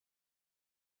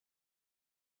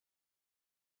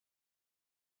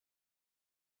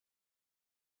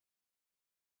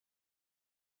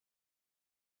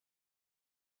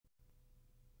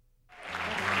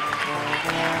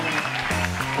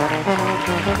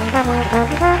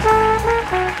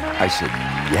I said,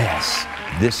 yes,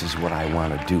 this is what I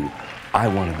want to do. I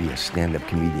want to be a stand-up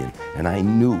comedian. And I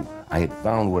knew I had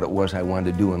found what it was I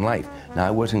wanted to do in life. Now,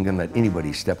 I wasn't going to let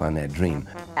anybody step on that dream.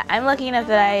 I'm lucky enough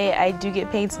that I do get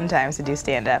paid sometimes to do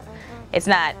stand-up. It's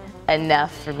not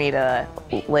enough for me to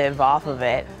live off of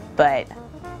it, but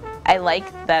I like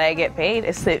that I get paid.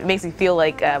 It makes me feel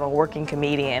like I'm a working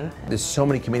comedian. There's so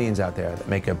many comedians out there that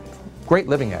make a great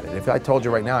living at it. If I told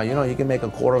you right now, you know, you can make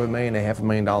 $250,000 to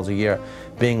 $500,000 a year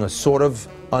being a sort of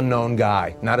unknown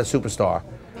guy, not a superstar.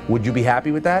 Would you be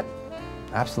happy with that?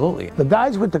 Absolutely. The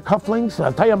guys with the cufflinks,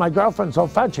 I'll tell you, my girlfriend's so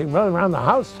fat she can run around the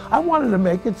house. I wanted to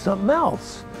make it something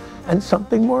else and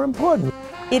something more important.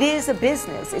 It is a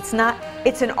business. It's not,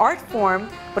 it's an art form,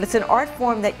 but it's an art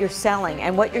form that you're selling,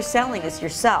 and what you're selling is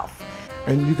yourself.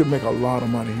 And you can make a lot of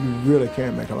money. You really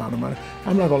can make a lot of money.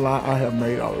 I'm not gonna lie, I have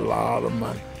made a lot of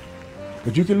money.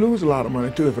 But you can lose a lot of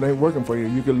money too. If it ain't working for you,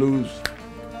 you can lose.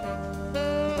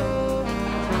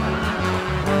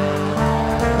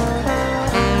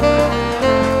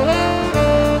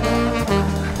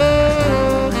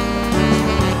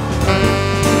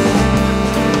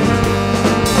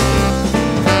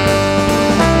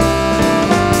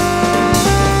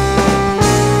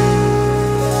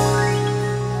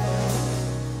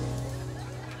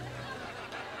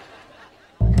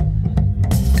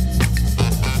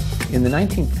 In the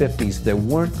 1950s, there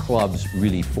weren't clubs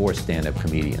really for stand-up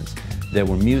comedians. There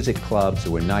were music clubs,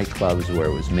 there were nightclubs where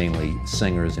it was mainly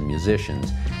singers and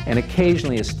musicians, and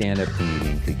occasionally a stand-up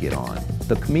comedian could get on.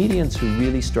 The comedians who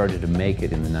really started to make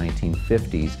it in the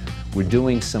 1950s were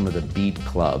doing some of the beat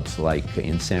clubs, like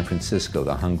in San Francisco,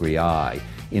 the Hungry Eye,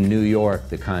 in New York,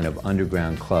 the kind of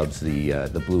underground clubs,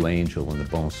 the Blue Angel and the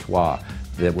Bonsoir,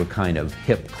 that were kind of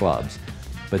hip clubs.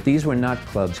 But these were not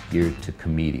clubs geared to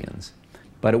comedians.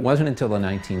 But it wasn't until the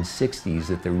 1960s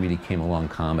that there really came along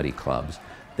comedy clubs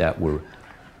that were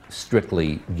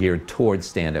strictly geared towards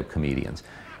stand-up comedians.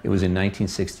 It was in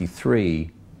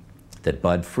 1963 that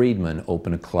Bud Friedman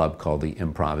opened a club called the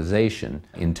Improvisation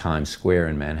in Times Square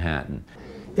in Manhattan.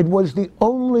 It was the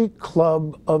only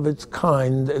club of its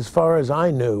kind, as far as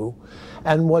I knew,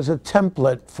 and was a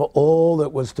template for all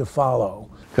that was to follow.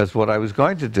 Because what I was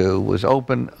going to do was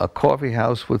open a coffee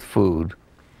house with food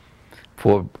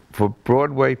for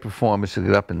Broadway performers to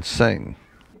get up and sing.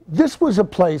 This was a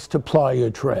place to ply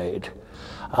your trade,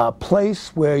 a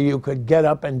place where you could get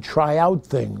up and try out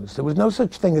things. There was no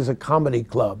such thing as a comedy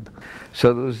club.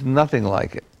 So there was nothing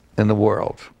like it in the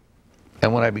world.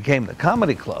 And when I became the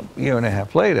comedy club a year and a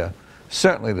half later,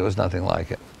 certainly there was nothing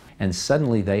like it. And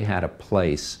suddenly they had a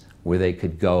place where they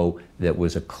could go that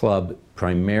was a club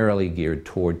primarily geared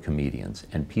toward comedians.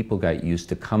 And people got used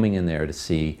to coming in there to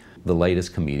see the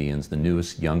latest comedians, the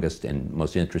newest, youngest, and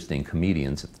most interesting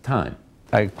comedians at the time.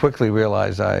 I quickly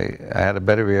realized I had a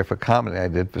better ear for comedy than I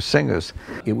did for singers.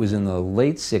 It was in the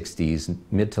late 60s,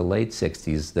 mid to late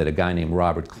 60s, that a guy named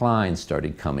Robert Klein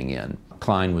started coming in.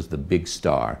 Klein was the big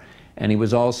star, and he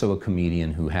was also a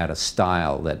comedian who had a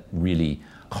style that really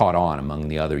caught on among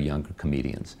the other younger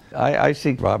comedians. I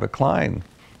see Robert Klein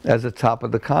as the top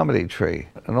of the comedy tree,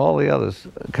 and all the others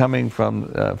coming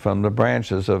from the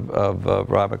branches of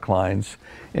Robert Klein's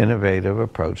innovative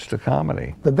approach to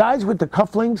comedy. The guys with the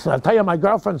cufflinks, I'll tell you, my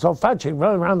girlfriend's so fat she can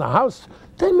run around the house,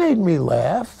 they made me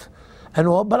laugh and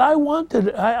all, but I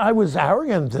was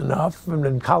arrogant enough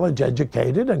and college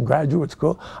educated and graduate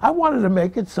school, I wanted to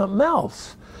make it something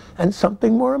else and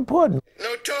something more important.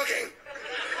 No talking.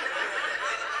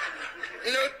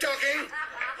 No talking.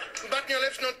 Button your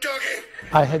lips, no talking.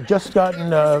 I had just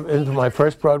gotten into my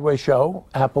first Broadway show,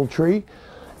 Apple Tree,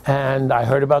 and I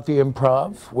heard about the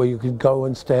Improv, where you could go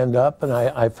and stand up, and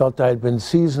I felt I had been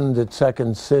seasoned at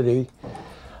Second City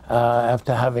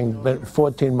after having been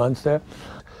 14 months there.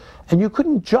 And you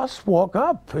couldn't just walk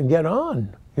up and get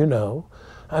on, you know.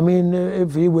 I mean,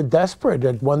 if you were desperate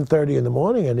at 1:30 in the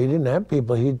morning and he didn't have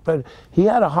people, but he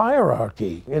had a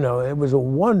hierarchy, you know. It was a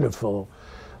wonderful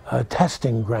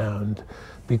testing ground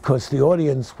because the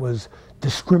audience was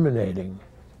discriminating.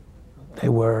 They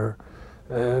were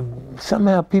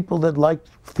somehow people that liked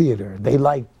theater. They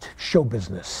liked show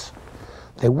business.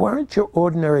 They weren't your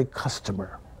ordinary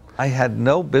customer. I had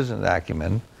no business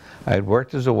acumen. I had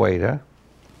worked as a waiter.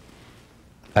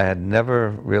 I had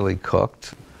never really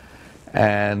cooked.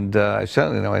 And I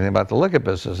certainly didn't know anything about the liquor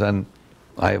business. And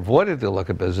I avoided the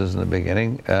liquor business in the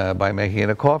beginning by making it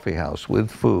a coffee house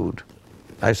with food.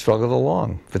 I struggled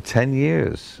along for 10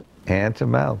 years, hand to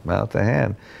mouth, mouth to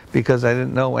hand, because I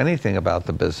didn't know anything about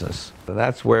the business.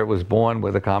 That's where it was born,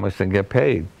 where the comics didn't get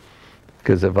paid.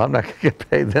 Because if I'm not going to get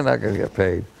paid, they're not going to get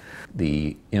paid.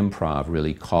 the Improv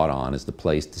really caught on as the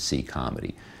place to see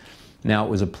comedy. Now, it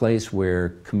was a place where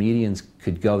comedians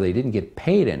could go. They didn't get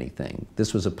paid anything.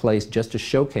 This was a place, just a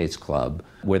showcase club,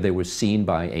 where they were seen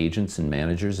by agents and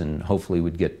managers and hopefully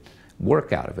would get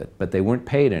work out of it, but they weren't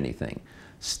paid anything.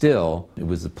 Still, it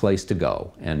was the place to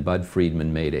go, and Bud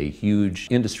Friedman made a huge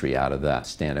industry out of that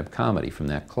stand-up comedy from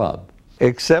that club.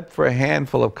 Except for a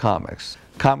handful of comics.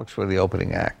 Comics were the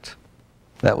opening act.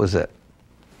 That was it.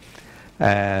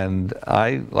 And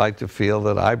I like to feel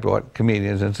that I brought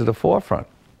comedians into the forefront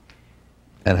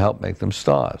and helped make them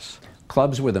stars.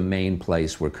 Clubs were the main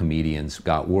place where comedians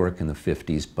got work in the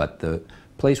 50s, but the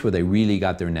place where they really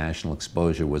got their national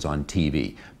exposure was on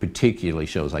TV, particularly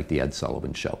shows like The Ed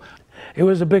Sullivan Show. It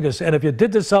was the biggest, and if you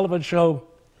did The Sullivan Show,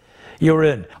 you were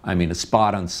in. I mean, a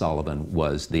spot on Sullivan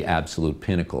was the absolute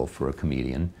pinnacle for a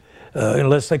comedian.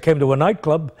 Unless they came to a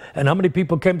nightclub, and how many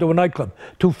people came to a nightclub?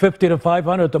 250 to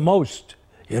 500 at the most,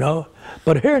 you know?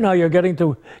 But here now you're getting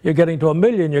to $1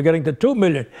 million, you're getting to $2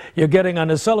 million, you're getting on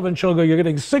the Sullivan Show, you're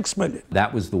getting $6 million.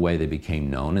 That was the way they became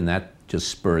known, and that just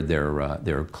spurred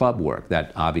their club work.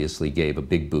 That obviously gave a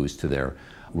big boost to their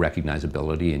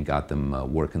recognizability and got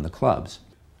them work in the clubs.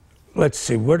 Let's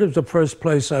see, where was the first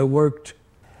place I worked?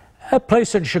 A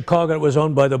place in Chicago that was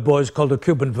owned by the boys called the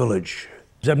Cuban Village.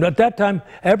 And at that time,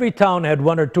 every town had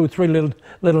 1 or 2, 3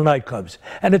 little nightclubs.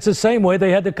 And it's the same way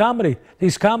they had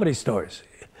these comedy stores,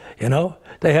 you know?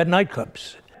 They had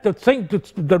nightclubs. The thing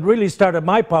that really started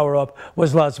my power up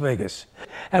was Las Vegas,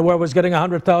 and where I was getting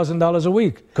 $100,000 a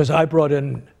week, because I brought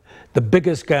in the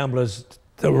biggest gamblers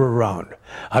that were around.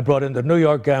 I brought in the New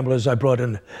York gamblers, I brought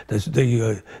in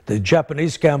the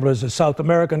Japanese gamblers, the South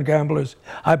American gamblers.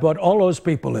 I brought all those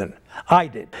people in. I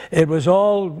did. It was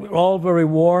all very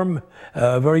warm,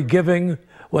 very giving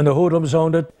when the hoodlums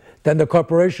owned it. Then the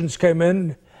corporations came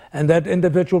in, and that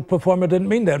individual performer didn't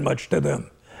mean that much to them.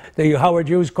 The Howard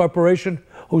Hughes Corporation,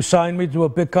 who signed me to a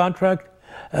big contract,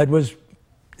 it was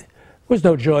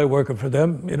no joy working for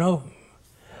them, you know.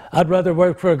 I'd rather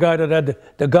work for a guy that had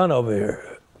the gun over here.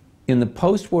 In the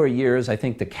post-war years, I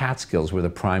think the Catskills were the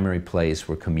primary place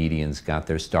where comedians got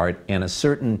their start, and a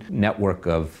certain network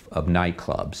of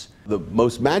nightclubs. The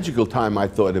most magical time I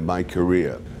thought in my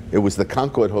career, it was the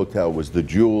Concord Hotel, was the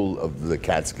jewel of the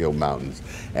Catskill Mountains.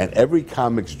 And every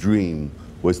comic's dream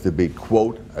was to be,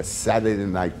 quote, a Saturday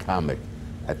night comic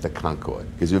at the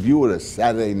Concord. Because if you were a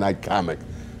Saturday night comic,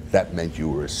 that meant you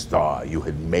were a star. You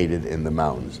had made it in the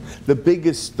mountains. The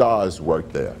biggest stars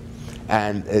worked there.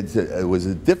 And it was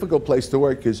a difficult place to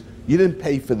work because you didn't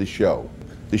pay for the show.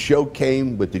 The show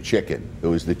came with the chicken. It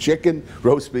was the chicken,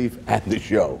 roast beef, and the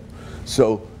show.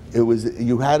 So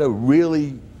you had to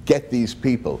really get these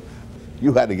people.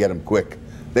 You had to get them quick.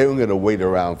 They weren't going to wait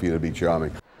around for you to be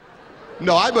charming.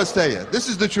 No, I must tell you, this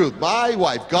is the truth. My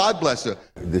wife, God bless her.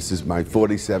 This is my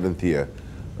 47th year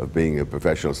of being a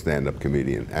professional stand-up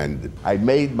comedian, and I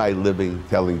made my living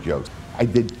telling jokes. I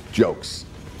did jokes,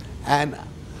 and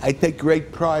I take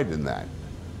great pride in that.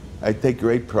 I take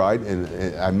great pride,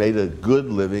 and I made a good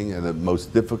living in the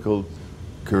most difficult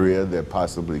career there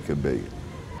possibly could be.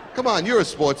 Come on, you're a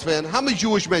sports fan. How many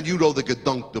Jewish men you know that could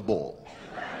dunk the ball?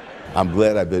 I'm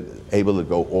glad I've been able to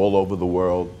go all over the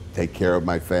world, take care of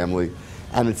my family,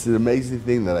 and it's an amazing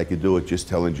thing that I could do it just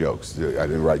telling jokes. I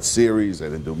didn't write series, I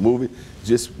didn't do movies,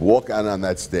 just walk out on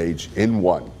that stage in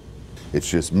one. It's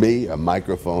just me, a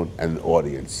microphone, and an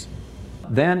audience.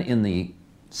 Then in the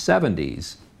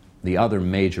 70s, the other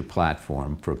major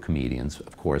platform for comedians,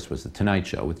 of course, was The Tonight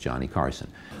Show with Johnny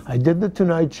Carson. I did The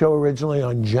Tonight Show originally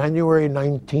on January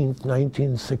 19th,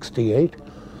 1968.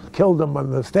 Killed him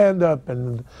on the stand-up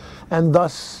and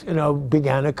thus, you know,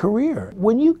 began a career.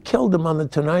 When you killed him on The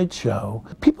Tonight Show,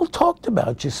 people talked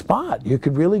about your spot. You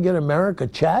could really get America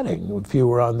chatting if you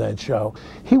were on that show.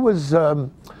 He was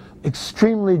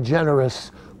extremely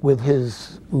generous with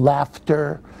his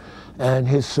laughter and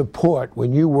his support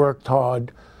when you worked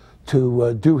hard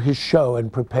to do his show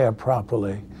and prepare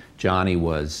properly. Johnny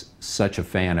was such a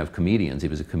fan of comedians. He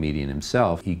was a comedian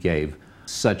himself. He gave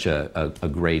such a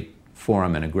great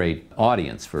forum and a great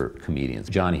audience for comedians.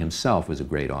 Johnny himself was a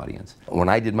great audience. When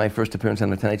I did my first appearance on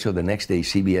The Tonight Show, the next day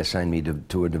CBS signed me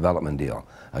to a development deal.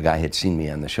 A guy had seen me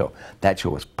on the show. That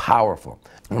show was powerful.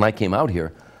 When I came out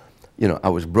here, you know, I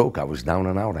was broke, I was down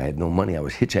and out, I had no money. I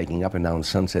was hitchhiking up and down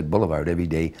Sunset Boulevard every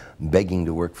day, begging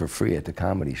to work for free at the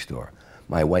Comedy Store.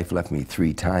 My wife left me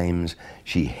 3 times.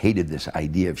 She hated this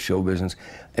idea of show business.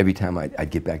 Every time I'd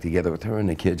get back together with her and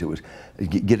the kids, it was,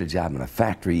 get a job in a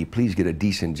factory, please get a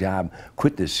decent job,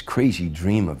 quit this crazy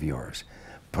dream of yours.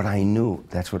 But I knew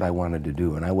that's what I wanted to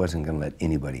do, and I wasn't gonna let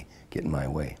anybody get in my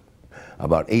way.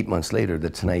 About 8 months later, The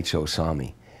Tonight Show saw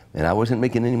me. And I wasn't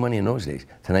making any money in those days.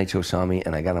 Tonight Show saw me,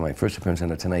 and I got on my first appearance on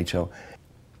the Tonight Show.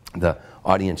 The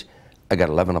audience, I got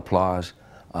 11 applause.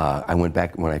 I went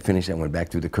back, when I finished, I went back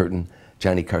through the curtain.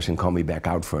 Johnny Carson called me back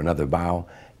out for another bow,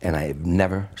 and I have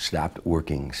never stopped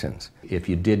working since. If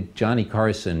you did Johnny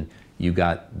Carson, you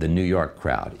got the New York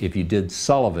crowd. If you did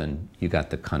Sullivan, you got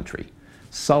the country.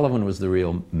 Sullivan was the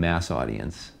real mass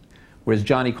audience, whereas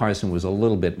Johnny Carson was a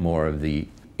little bit more of the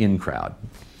in crowd.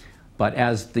 But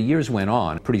as the years went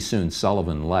on, pretty soon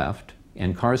Sullivan left,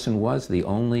 and Carson was the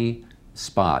only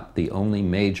spot, the only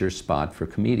major spot for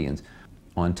comedians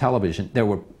on television. There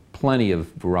were plenty of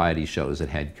variety shows that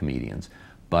had comedians,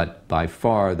 but by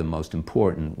far the most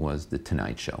important was The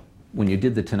Tonight Show. When you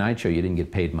did The Tonight Show, you didn't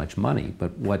get paid much money,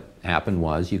 but what happened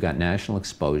was you got national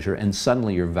exposure, and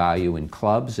suddenly your value in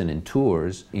clubs and in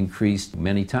tours increased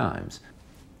many times.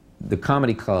 The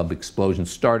comedy club explosion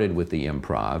started with the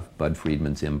Improv, Bud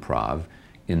Friedman's Improv,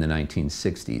 in the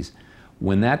 1960s.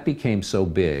 When that became so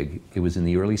big, it was in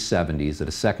the early 70s that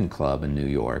a second club in New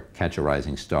York, Catch a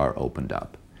Rising Star, opened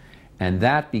up. And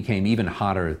that became even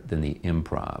hotter than the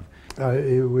Improv.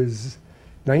 It was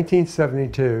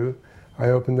 1972. I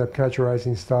opened up Catch a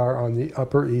Rising Star on the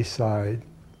Upper East Side.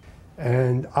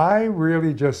 And I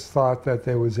really just thought that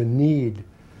there was a need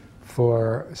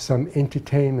for some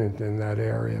entertainment in that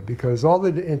area, because all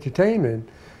the entertainment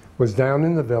was down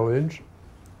in the Village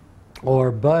or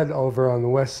Bud over on the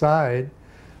West Side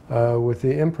with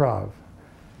the Improv.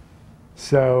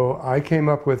 So I came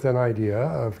up with an idea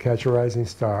of Catch a Rising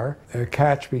Star.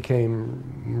 Catch became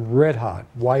red hot,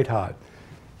 white hot.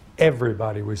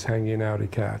 Everybody was hanging out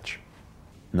at Catch.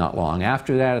 Not long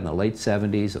after that, in the late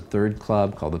 70s, a third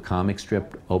club called the Comic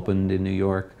Strip opened in New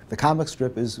York. The Comic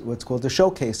Strip is what's called the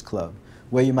Showcase Club,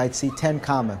 where you might see 10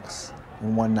 comics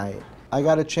in one night. I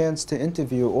got a chance to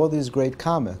interview all these great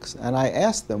comics, and I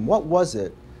asked them, what was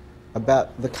it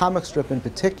about the Comic Strip in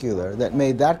particular that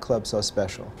made that club so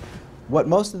special? What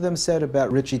most of them said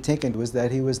about Richie Tinkin was that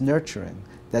he was nurturing,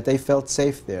 that they felt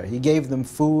safe there. He gave them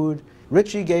food.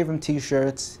 Richie gave them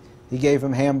T-shirts. He gave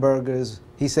them hamburgers.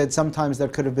 He said sometimes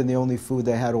that could have been the only food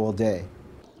they had all day.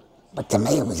 But to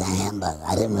me, it was a hamburger.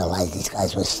 I didn't realize these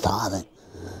guys were starving.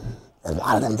 A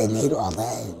lot of them didn't eat all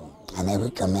day. And they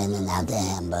would come in and have their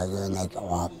hamburger, and they'd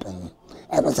go up. And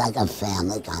it was like a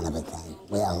family kind of a thing.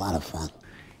 We had a lot of fun.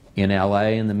 In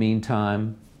LA, in the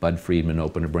meantime, Bud Friedman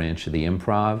opened a branch of the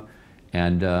Improv,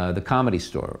 and the Comedy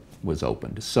Store was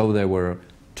opened. So there were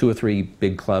 2 or 3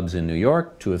 big clubs in New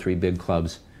York, 2 or 3 big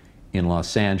clubs in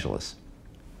Los Angeles.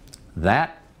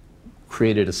 That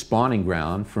created a spawning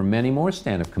ground for many more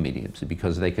stand-up comedians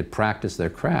because they could practice their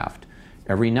craft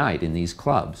every night in these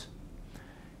clubs.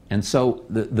 And so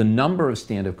the number of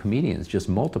stand-up comedians just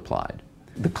multiplied.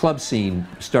 The club scene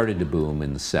started to boom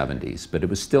in the 70s, but it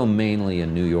was still mainly a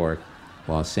New York,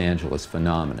 Los Angeles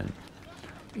phenomenon.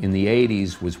 In the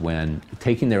 80s was when,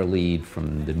 taking their lead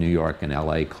from the New York and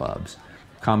LA clubs,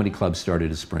 comedy clubs started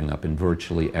to spring up in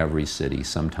virtually every city,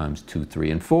 sometimes 2,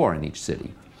 3, and 4 in each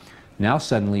city. Now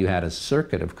suddenly you had a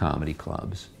circuit of comedy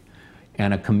clubs,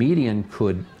 and a comedian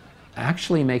could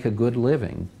actually make a good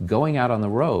living going out on the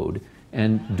road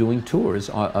and doing tours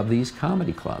of these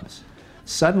comedy clubs.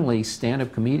 Suddenly,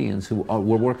 stand-up comedians who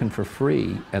were working for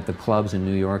free at the clubs in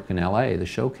New York and LA, the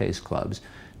showcase clubs,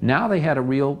 now they had a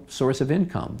real source of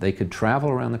income. They could travel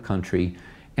around the country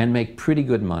and make pretty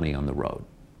good money on the road.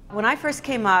 When I first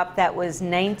came up, that was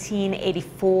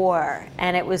 1984,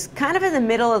 and it was kind of in the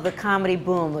middle of the comedy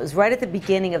boom. It was right at the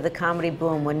beginning of the comedy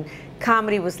boom when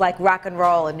comedy was like rock and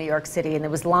roll in New York City, and there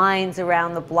was lines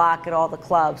around the block at all the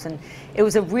clubs, and it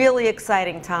was a really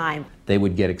exciting time. They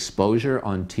would get exposure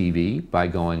on TV by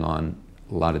going on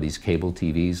a lot of these cable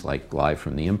TVs like Live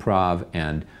from the Improv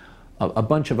and a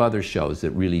bunch of other shows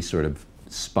that really sort of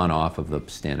spun off of the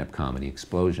stand-up comedy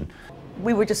explosion.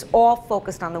 We were just all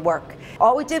focused on the work.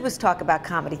 All we did was talk about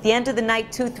comedy. At the end of the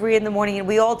night, 2, 3 in the morning, and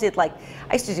we all did I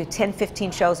used to do 10,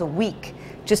 15 shows a week,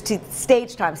 just to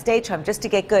stage time, just to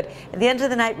get good. At the end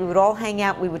of the night, we would all hang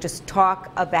out. We would just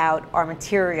talk about our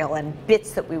material and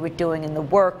bits that we were doing and the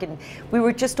work, and we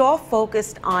were just all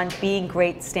focused on being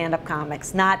great stand-up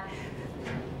comics, not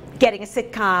getting a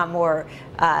sitcom or,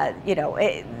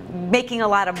 making a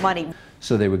lot of money.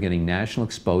 So they were getting national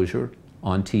exposure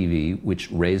on TV, which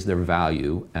raised their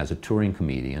value as a touring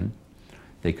comedian.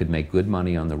 They could make good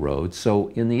money on the road. So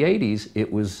in the 80s,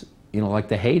 it was like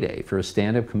the heyday for a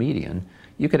stand-up comedian.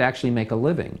 You could actually make a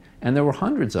living. And there were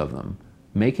hundreds of them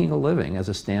making a living as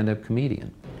a stand-up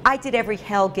comedian. I did every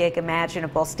hell gig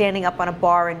imaginable, standing up on a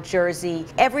bar in Jersey.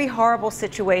 Every horrible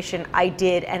situation I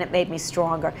did, and it made me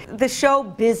stronger. The show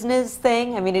business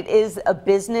thing, I mean, it is a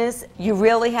business. You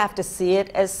really have to see it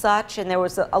as such, and there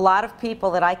was a lot of people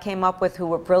that I came up with who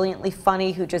were brilliantly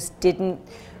funny, who just didn't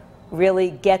really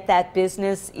get that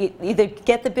business, either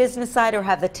get the business side or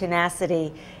have the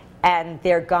tenacity, and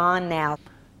they're gone now.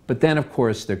 But then, of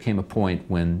course, there came a point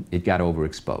when it got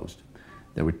overexposed.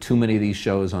 There were too many of these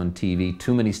shows on TV,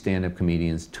 too many stand-up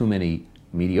comedians, too many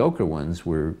mediocre ones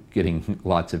were getting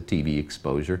lots of TV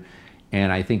exposure,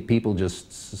 and I think people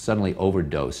just suddenly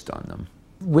overdosed on them.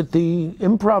 With the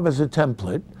improv as a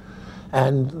template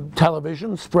and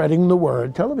television spreading the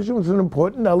word, television was an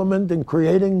important element in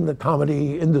creating the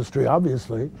comedy industry,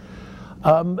 obviously.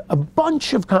 A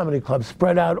bunch of comedy clubs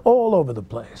spread out all over the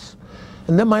place.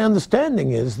 And then my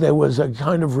understanding is there was a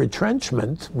kind of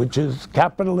retrenchment, which is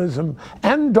capitalism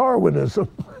and Darwinism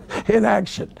in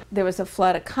action. There was a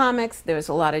flood of comics, there was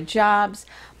a lot of jobs,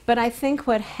 but I think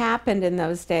what happened in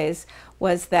those days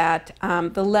was that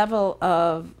the level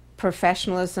of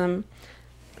professionalism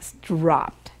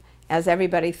dropped as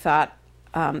everybody thought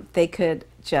they could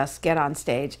just get on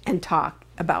stage and talk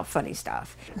about funny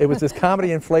stuff. It was this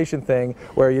comedy inflation thing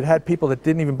where you'd had people that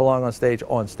didn't even belong on stage,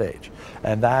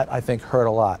 and that I think hurt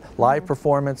a lot. Live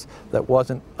performance that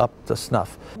wasn't up to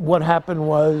snuff. What happened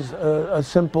was a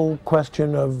simple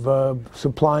question of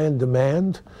supply and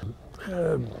demand.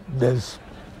 There's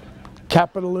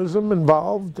capitalism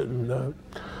involved and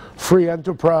free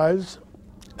enterprise,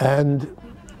 and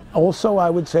also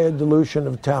I would say a dilution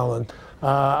of talent.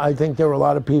 I think there were a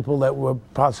lot of people that were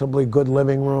possibly good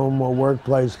living room or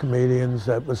workplace comedians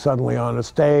that were suddenly on a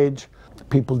stage.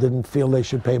 People didn't feel they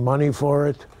should pay money for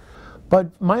it. But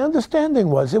my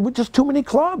understanding was it were just too many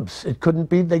clubs. They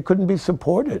couldn't be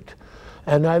supported.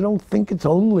 And I don't think it's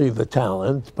only the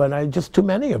talent, but just too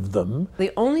many of them.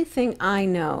 The only thing I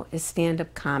know is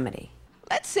stand-up comedy.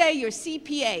 Let's say your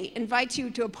CPA invites you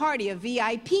to a party of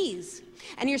VIPs,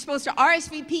 and you're supposed to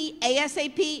RSVP,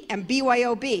 ASAP, and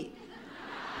BYOB.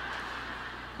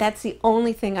 That's the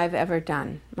only thing I've ever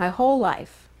done. My whole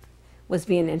life was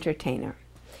be an entertainer.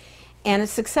 And a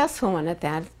successful one at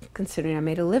that, considering I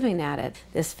made a living at it.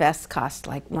 This vest cost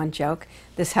like one joke.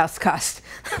 This house cost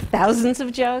thousands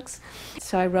of jokes.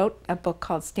 So I wrote a book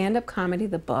called Stand-Up Comedy,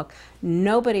 the book.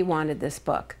 Nobody wanted this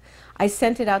book. I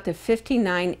sent it out to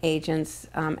 59 agents,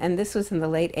 and this was in the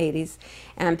late 80s,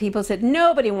 and people said,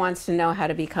 nobody wants to know how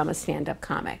to become a stand-up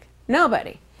comic.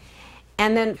 Nobody.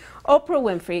 And then Oprah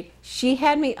Winfrey, she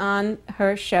had me on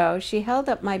her show. She held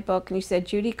up my book and she said,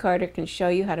 Judy Carter can show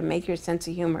you how to make your sense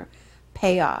of humor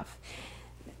pay off.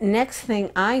 Next thing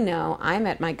I know, I'm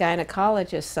at my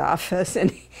gynecologist's office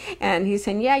and he's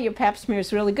saying, yeah, your pap smear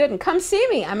is really good and come see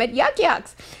me. I'm at Yuck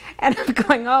Yucks. And I'm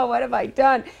going, oh, what have I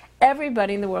done?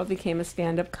 Everybody in the world became a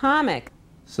stand-up comic.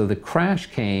 So the crash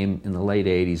came in the late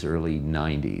 80s, early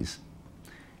 90s.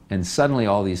 And suddenly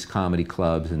all these comedy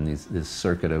clubs and this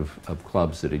circuit of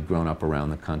clubs that had grown up around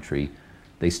the country,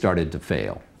 they started to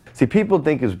fail. See, people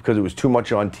think it's because it was too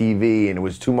much on TV and it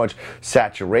was too much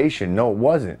saturation. No, it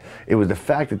wasn't. It was the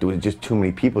fact that there was just too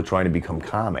many people trying to become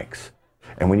comics.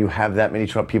 And when you have that many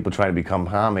people trying to become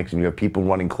comics and you have people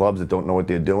running clubs that don't know what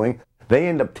they're doing, they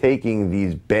end up taking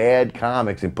these bad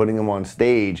comics and putting them on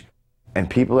stage. And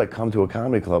people that come to a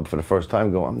comedy club for the first time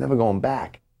go, I'm never going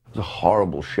back. It was a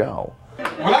horrible show.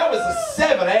 When I was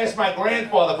 7, I asked my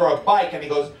grandfather for a bike, and he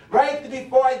goes, right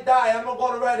before I die, I'm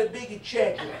going to write a big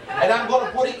check, and I'm going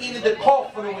to put it in the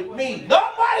coffin with me.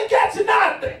 Nobody gets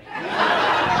nothing!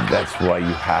 That's why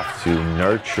you have to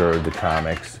nurture the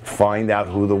comics, find out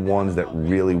who the ones that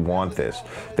really want this,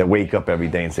 that wake up every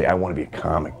day and say, I want to be a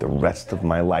comic the rest of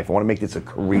my life. I want to make this a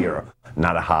career,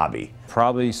 not a hobby.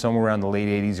 Probably somewhere around the late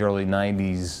 80s, early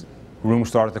 90s, rooms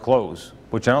started to close,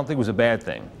 which I don't think was a bad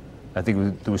thing. I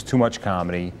think there was too much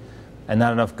comedy and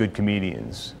not enough good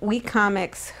comedians. We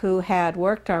comics who had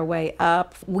worked our way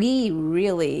up, we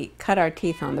really cut our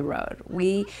teeth on the road.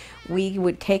 We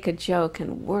would take a joke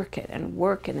and work it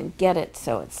and get it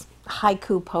so it's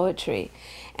haiku poetry.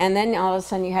 And then all of a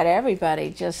sudden you had everybody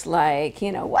just like,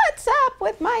 you know, what's up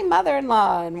with my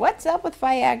mother-in-law and what's up with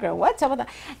Viagra, what's up with that?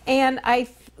 And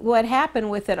what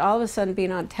happened with it all of a sudden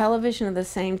being on television at the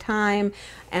same time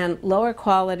and lower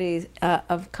quality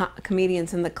of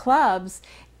comedians in the clubs,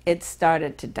 it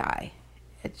started to die.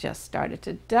 It just started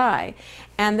to die.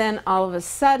 And then all of a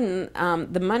sudden,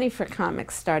 the money for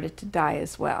comics started to die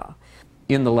as well.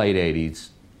 In the late 80s,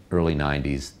 early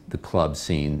 90s, the club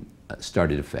scene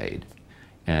started to fade.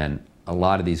 And a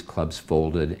lot of these clubs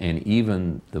folded, and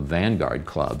even the vanguard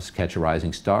clubs, Catch a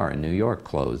Rising Star in New York,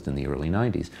 closed in the early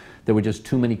 90s. There were just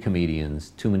too many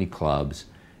comedians, too many clubs,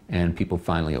 and people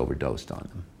finally overdosed on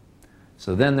them.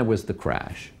 So then there was the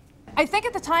crash. I think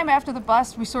at the time after the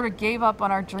bust, we sort of gave up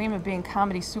on our dream of being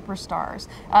comedy superstars.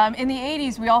 In the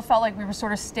 80s, we all felt like we were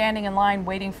sort of standing in line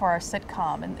waiting for our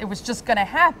sitcom, and it was just going to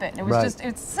happen. It was just,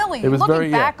 it's silly. It was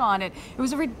Looking back on it, it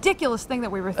was a ridiculous thing that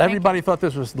we were thinking. Everybody thought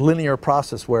this was a linear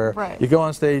process where you go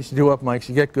on stage, you do up mics,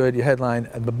 you get good, you headline,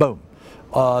 and boom.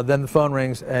 Then the phone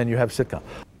rings and you have a sitcom.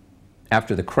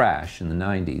 After the crash in the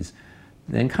 90s,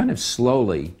 then kind of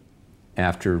slowly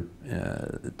after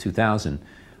 2000,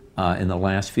 in the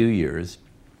last few years,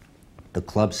 the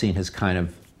club scene has kind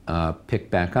of picked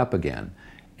back up again.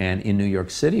 And in New York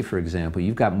City, for example,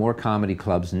 you've got more comedy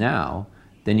clubs now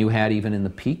than you had even in the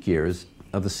peak years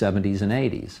of the 70s and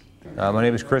 80s. My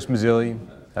name is Chris Mazzilli.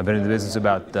 I've been in the business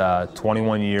about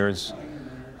 21 years.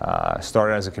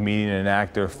 Started as a comedian and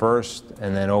actor first,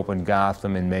 and then opened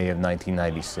Gotham in May of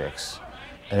 1996.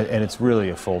 And it's really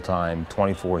a full-time,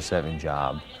 24/7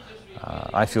 job.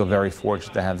 I feel very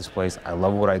fortunate to have this place. I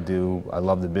love what I do. I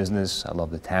love the business. I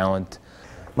love the talent.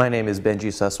 My name is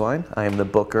Benji Susswine. I am the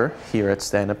booker here at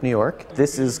Stand Up New York.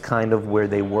 This is kind of where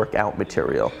they work out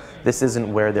material. This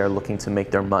isn't where they're looking to make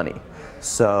their money.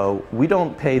 So we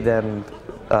don't pay them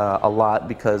a lot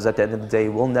because at the end of the day,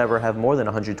 we'll never have more than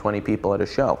 120 people at a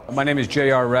show. My name is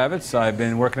J.R. Ravitz. I've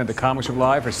been working at the Comic Strip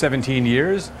Live for 17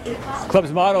 years. The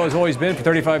club's motto has always been, for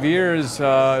 35 years,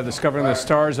 discovering the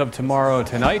stars of tomorrow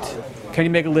tonight. Can you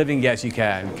make a living? Yes, you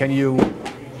can. Can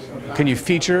you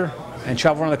feature and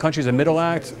travel around the country as a middle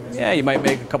act? Yeah, you might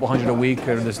make a couple hundred a week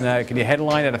or this and that. Can you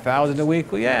headline at 1,000 a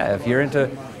week? Well, yeah, if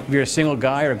you're a single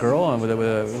guy or girl and with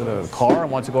a car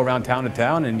and wants to go around town to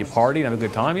town and you party and have a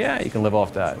good time, yeah, you can live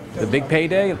off that. The big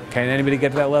payday, can anybody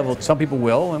get to that level? Some people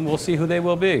will, and we'll see who they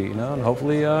will be, you know, and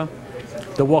hopefully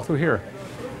they'll walk through here.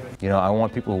 You know, I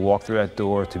want people who walk through that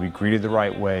door to be greeted the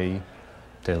right way,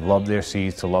 to love their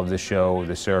seats, to love the show,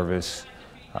 the service,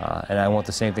 and I want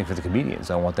the same thing for the comedians.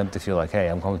 I want them to feel like, hey,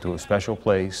 I'm coming to a special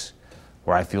place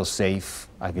where I feel safe,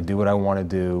 I can do what I want to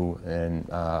do, and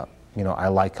you know, I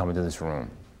like coming to this room.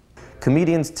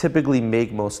 Comedians typically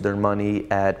make most of their money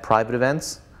at private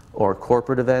events or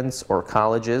corporate events or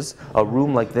colleges. A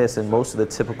room like this and most of the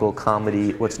typical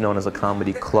comedy, what's known as a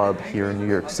comedy club here in New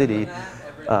York City,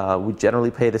 we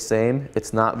generally pay the same.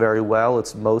 It's not very well.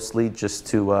 It's mostly just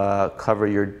to cover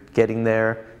your getting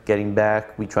there, getting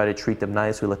back. We try to treat them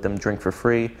nice. We let them drink for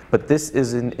free. But this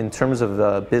is, in terms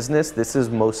of business, this is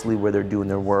mostly where they're doing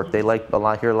their work. They like,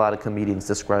 I hear a lot of comedians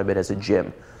describe it as a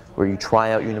gym, where you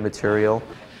try out your new material.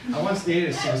 I once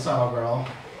dated a suicidal girl.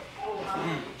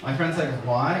 My friend's like,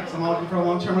 why? Because I'm looking for a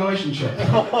long-term relationship.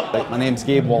 My name's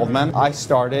Gabe Waldman. I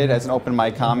started as an open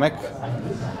mic comic.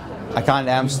 I kind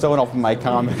of am still an open mic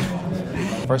comic.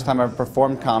 First time I ever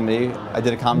performed comedy, I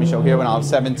did a comedy show here when I was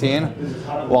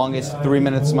 17. Longest 3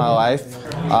 minutes of my life.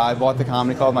 I bought the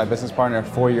comedy club with my business partner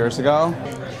 4 years ago.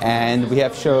 And we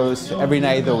have shows every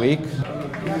night of the week.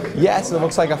 Yes, it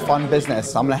looks like a fun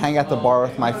business. I'm going to hang at the bar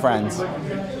with my friends.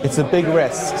 It's a big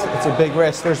risk. It's a big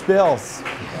risk. There's bills.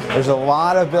 There's a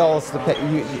lot of bills to pay.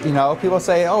 You know, people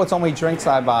say, oh, it's only drinks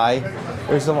I buy.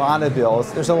 There's a lot of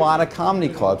bills. There's a lot of comedy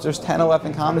clubs. There's 10,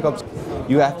 11 comedy clubs.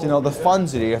 You have to know the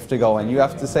funds that you have to go in. You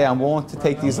have to say, I'm willing to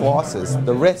take these losses,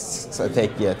 the risks I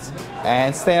take it.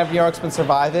 And Stand Up New York's been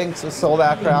surviving, so sold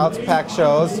out crowds, packed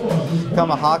shows,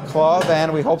 become a hot club,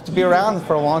 and we hope to be around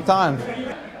for a long time.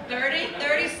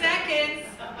 30 seconds,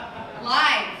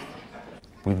 live.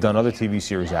 We've done other TV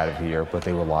series out of here, but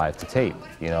they were live to tape,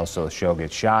 you know, so the show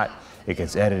gets shot, it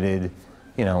gets edited,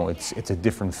 you know, it's a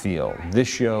different feel. This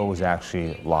show was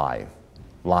actually live.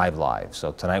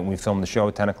 So tonight when we film the show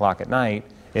at 10 o'clock at night,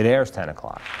 it airs 10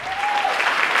 o'clock.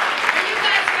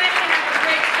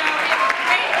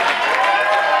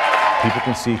 People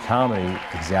can see comedy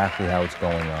exactly how it's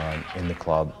going on in the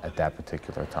club at that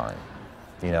particular time.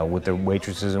 You know, with the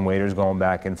waitresses and waiters going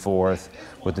back and forth,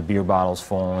 with the beer bottles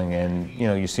falling, and, you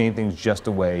know, you're seeing things just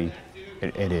the way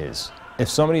it is. If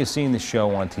somebody has seen the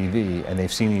show on TV and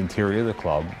they've seen the interior of the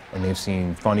club and they've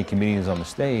seen funny comedians on the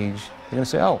stage, they're going to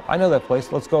say, oh, I know that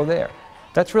place, let's go there.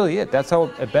 That's really it. That's how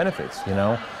it benefits, you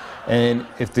know? And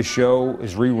if the show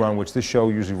is rerun, which this show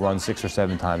usually runs 6 or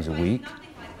 7 times a week,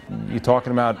 you're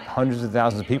talking about hundreds of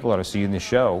thousands of people that are seeing the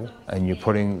show, and you're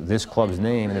putting this club's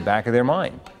name in the back of their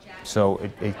mind. So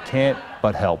it can't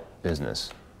but help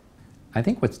business. I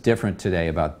think what's different today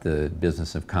about the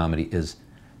business of comedy is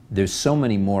there's so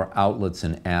many more outlets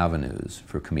and avenues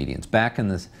for comedians. Back in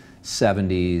the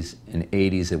 70s and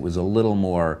 80s, it was a little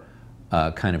more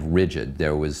kind of rigid.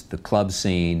 There was the club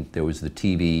scene, there was the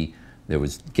TV, there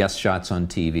was guest shots on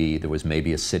TV, there was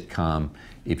maybe a sitcom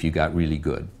if you got really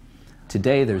good.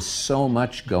 Today there's so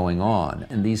much going on,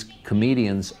 and these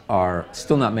comedians are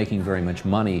still not making very much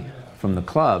money from the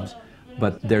clubs,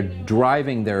 but they're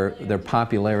driving their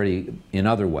popularity in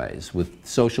other ways with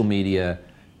social media,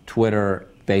 Twitter,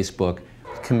 Facebook.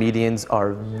 Comedians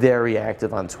are very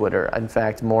active on Twitter. In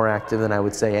fact, more active than I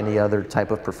would say any other type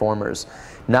of performers.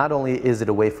 Not only is it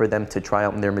a way for them to try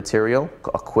out their material,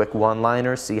 a quick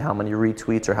one-liner, see how many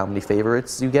retweets or how many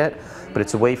favorites you get, but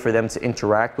it's a way for them to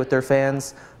interact with their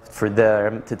fans, for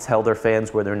them to tell their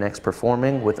fans where they're next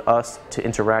performing, with us to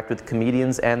interact with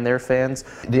comedians and their fans.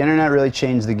 The internet really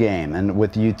changed the game, and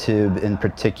with YouTube in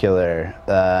particular,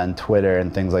 and Twitter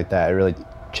and things like that, it really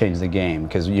changed the game,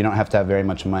 because you don't have to have very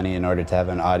much money in order to have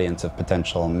an audience of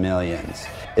potential millions.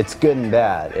 It's good and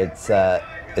bad.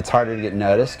 It's harder to get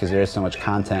noticed because there is so much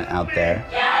content out there.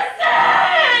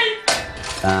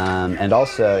 And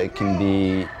also it can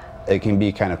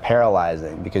be kind of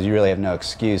paralyzing because you really have no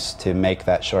excuse to make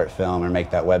that short film or make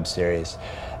that web series.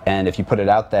 And if you put it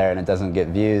out there and it doesn't get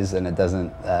views and it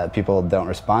doesn't, people don't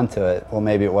respond to it, well,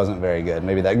 maybe it wasn't very good.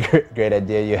 Maybe that great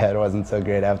idea you had wasn't so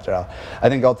great after all. I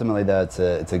think ultimately, though,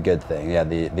 it's a good thing. Yeah,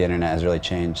 the internet has really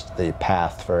changed the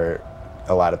path for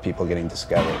a lot of people getting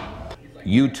discovered.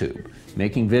 YouTube,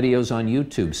 making videos on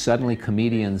YouTube. Suddenly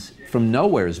comedians from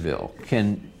Nowheresville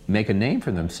can make a name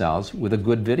for themselves with a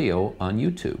good video on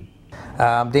YouTube.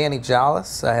 I'm Danny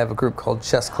Jollis. I have a group called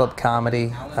Chess Club Comedy,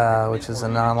 which is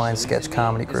an online sketch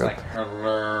comedy group.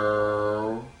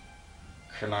 Hello,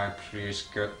 can I please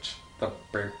get the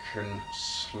bacon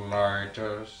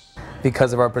sliders?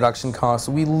 Because of our production costs,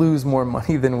 we lose more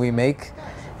money than we make.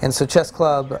 And so Chess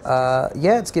Club,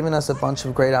 yeah, it's given us a bunch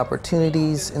of great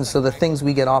opportunities, and so the things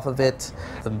we get off of it,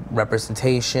 the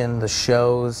representation, the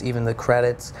shows, even the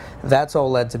credits, that's all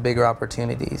led to bigger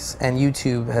opportunities. And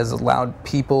YouTube has allowed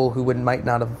people who might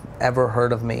not have ever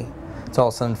heard of me to all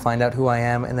of a sudden find out who I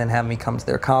am and then have me come to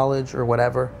their college or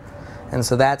whatever. And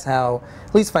so that's how,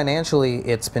 at least financially,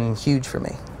 it's been huge for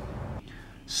me.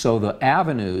 So the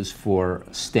avenues for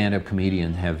stand-up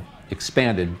comedians have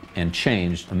expanded and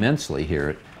changed immensely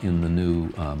here in the new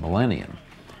millennium.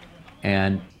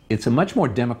 And it's a much more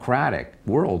democratic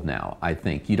world now, I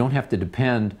think. You don't have to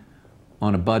depend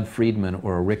on a Bud Friedman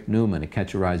or a Rick Newman, a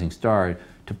Catch a Rising Star,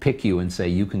 to pick you and say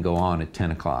you can go on at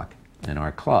 10 o'clock in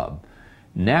our club.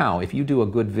 Now, if you do a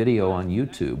good video on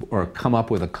YouTube or come up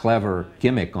with a clever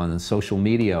gimmick on social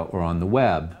media or on the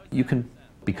web, you can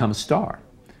become a star.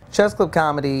 Chess Club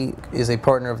Comedy is a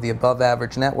partner of the Above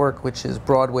Average Network, which is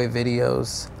Broadway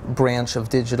Video's branch of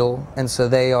digital. And so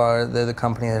they're the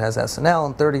company that has SNL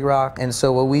and 30 Rock. And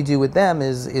so what we do with them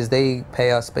is they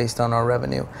pay us based on our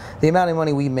revenue. The amount of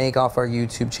money we make off our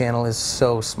YouTube channel is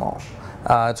so small.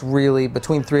 It's really,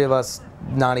 between three of us,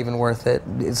 not even worth it.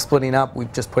 It's splitting up,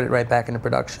 we've just put it right back into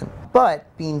production.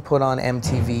 But being put on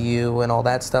MTVU and all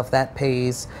that stuff, that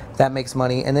pays, that makes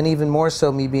money. And then even more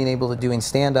so, me being able to doing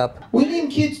stand-up. We name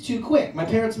kids too quick. My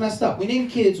parents messed up. We name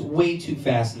kids way too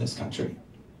fast in this country.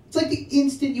 It's like the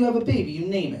instant you have a baby, you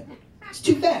name it. It's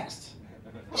too fast.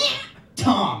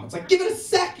 Tom. It's like, give it a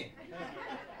second.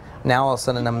 Now all of a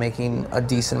sudden I'm making a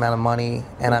decent amount of money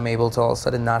and I'm able to all of a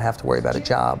sudden not have to worry about a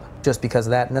job just because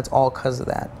of that, and that's all because of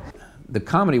that. The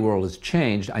comedy world has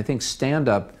changed. I think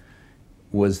stand-up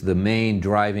was the main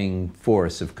driving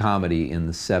force of comedy in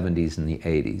the 70s and the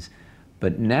 80s.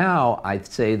 But now I'd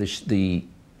say the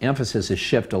emphasis has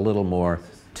shifted a little more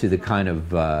to the kind of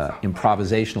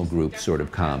improvisational group sort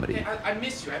of comedy. Okay, I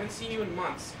miss you. I haven't seen you in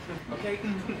months. Okay?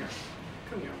 Come here.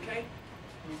 Come here, okay?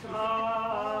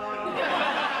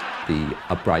 The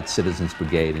Upright Citizens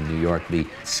Brigade in New York, the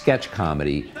sketch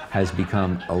comedy has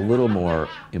become a little more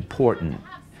important,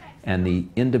 and the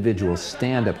individual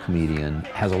stand-up comedian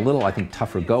has a little, I think,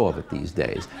 tougher go of it these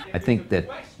days. I think that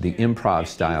the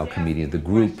improv-style comedian, the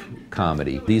group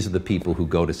comedy, these are the people who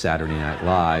go to Saturday Night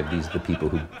Live, these are the people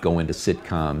who go into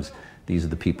sitcoms, these are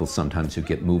the people sometimes who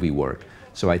get movie work.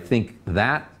 So I think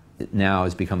that now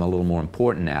has become a little more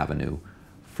important avenue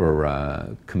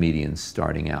for comedians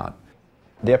starting out.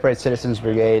 The Upright Citizens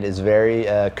Brigade is very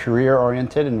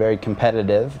career-oriented and very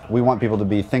competitive. We want people to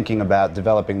be thinking about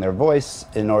developing their voice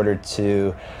in order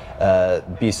to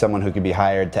be someone who could be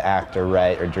hired to act or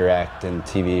write or direct in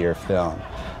TV or film,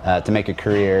 to make a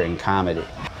career in comedy.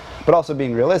 But also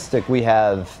being realistic, we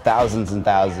have thousands and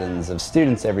thousands of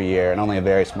students every year, and only a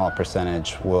very small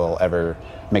percentage will ever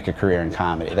make a career in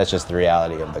comedy. That's just the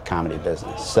reality of the comedy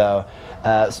business. So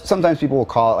sometimes people will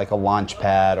call it like a launch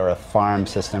pad or a farm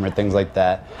system or things like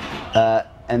that.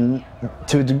 And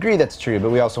to a degree that's true, but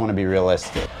we also want to be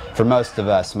realistic. For most of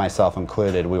us, myself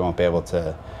included, we won't be able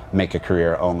to make a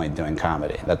career only doing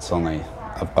comedy. That's only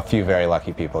a few very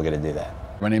lucky people get to do that.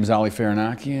 My name is Ollie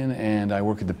Faranakian, and I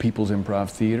work at the People's Improv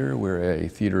Theater. We're a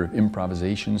theater of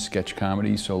improvisation, sketch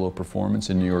comedy, solo performance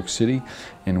in New York City,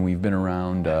 and we've been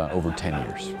around over 10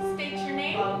 years. State your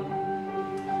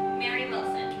name. Mary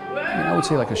Wilson. And I would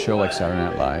say like a show like Saturday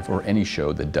Night Live, or any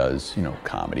show that does, you know,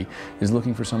 comedy, is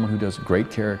looking for someone who does great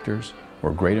characters,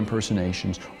 or great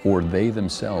impersonations, or they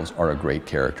themselves are a great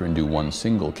character and do one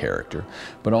single character,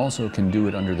 but also can do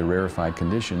it under the rarefied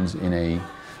conditions in a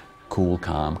cool,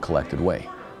 calm, collected way,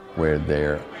 where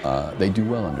they do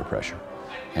well under pressure,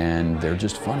 and they're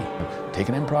just funny. Take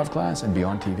an improv class and be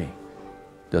on TV.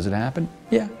 Does it happen?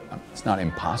 Yeah. It's not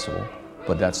impossible,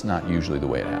 but that's not usually the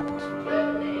way it happens.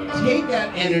 Take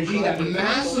that energy, that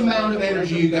mass amount of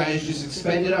energy you guys just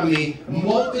expended on me,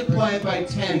 multiply it by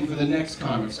 10 for the next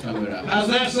comics coming up. How's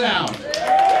that sound?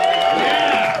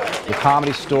 Yeah! The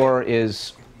Comedy Store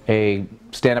is a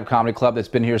stand-up comedy club that's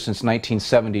been here since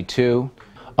 1972,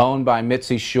 owned by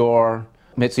Mitzi Shore.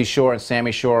 Mitzi Shore and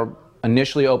Sammy Shore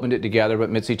initially opened it together, but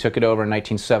Mitzi took it over in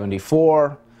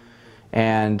 1974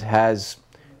 and has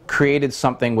created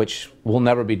something which will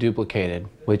never be duplicated,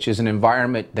 which is an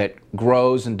environment that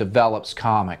grows and develops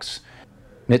comics.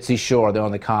 Mitzi Shore, they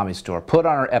own the Comedy Store. Put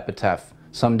on her epitaph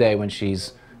someday when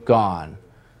she's gone.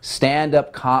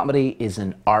 Stand-up comedy is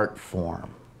an art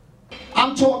form.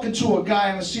 I'm talking to a guy I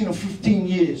haven't seen in 15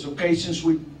 years, okay, since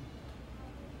we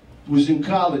was in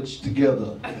college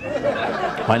together.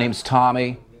 My name's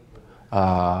Tommy.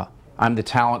 I'm the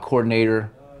talent coordinator.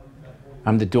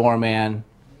 I'm the doorman.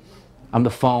 I'm the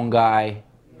phone guy.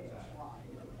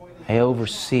 I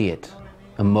oversee it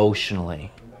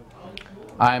emotionally.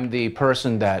 I'm the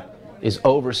person that is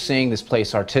overseeing this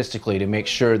place artistically to make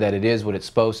sure that it is what it's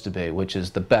supposed to be, which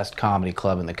is the best comedy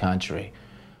club in the country.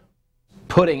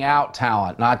 Putting out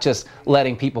talent, not just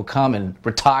letting people come and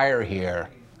retire here.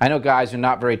 I know guys who are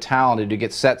not very talented who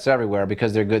get sets everywhere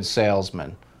because they're good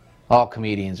salesmen. All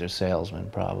comedians are salesmen,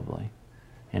 probably.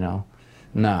 You know?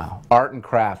 No. Art and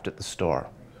craft at the store.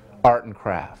 Art and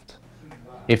craft.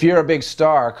 If you're a big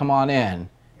star, come on in.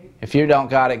 If you don't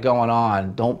got it going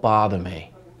on, don't bother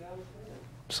me.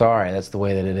 Sorry, that's the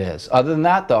way that it is. Other than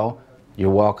that, though, you're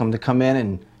welcome to come in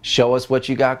and show us what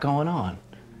you got going on,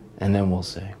 and then we'll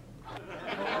see.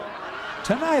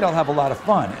 Tonight I'll have a lot of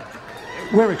fun.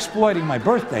 We're exploiting my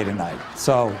birthday tonight,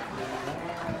 so,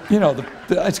 you know,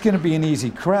 it's going to be an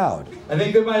easy crowd. I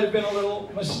think there might have been a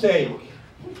little mistake.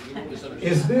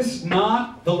 Is this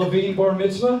not the Levine Bar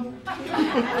Mitzvah?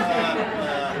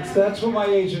 That's what my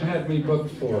agent had me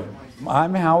booked for.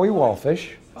 I'm Howie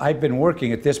Walfish. I've been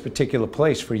working at this particular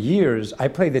place for years. I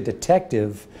play the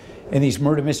detective in these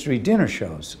murder mystery dinner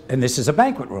shows, and this is a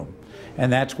banquet room.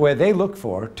 And that's where they look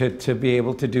for to be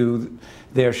able to do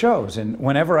their shows. And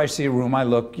whenever I see a room, I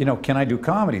look, you know, can I do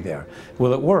comedy there?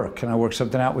 Will it work? Can I work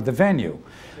something out with the venue?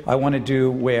 I want to do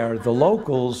where the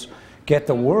locals get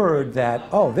the word that,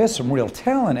 oh, there's some real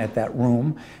talent at that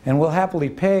room, and we'll happily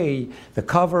pay the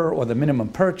cover or the minimum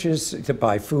purchase to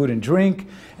buy food and drink,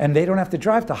 and they don't have to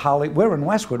drive to Hollywood. We're in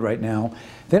Westwood right now.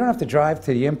 They don't have to drive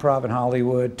to the Improv in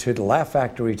Hollywood, to the Laugh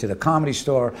Factory, to the Comedy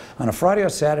Store on a Friday or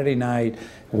Saturday night,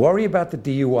 worry about the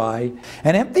DUI.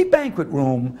 An empty banquet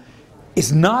room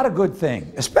is not a good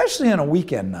thing, especially on a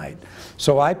weekend night.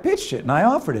 So I pitched it and I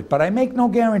offered it, but I make no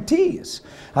guarantees.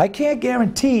 I can't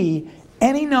guarantee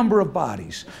any number of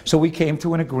bodies. So we came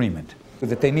to an agreement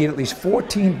that they need at least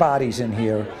 14 bodies in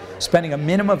here, spending a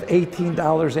minimum of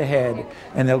 $18 a head,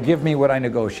 and they'll give me what I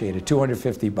negotiated,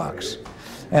 250 bucks.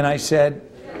 And I said,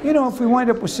 you know, if we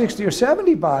wind up with 60 or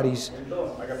 70 bodies,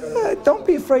 don't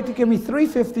be afraid to give me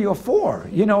 350 or 4.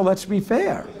 You know, let's be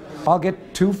fair. I'll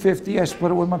get 250, I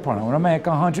split it with my partner. I'm gonna make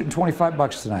 125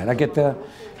 bucks tonight. I get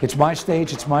it's my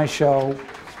stage, it's my show.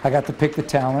 I got to pick the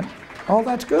talent. Oh,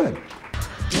 that's good.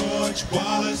 George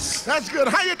Wallace. That's good.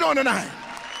 How you doing tonight?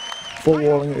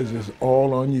 Four-walling is just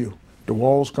all on you. The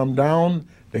walls come down,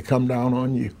 they come down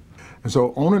on you. And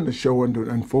so owning the show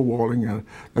and four-walling,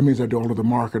 that means I do all of the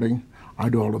marketing, I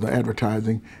do all of the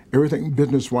advertising, everything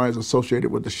business-wise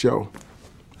associated with the show.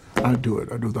 I do it.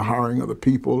 I do the hiring of the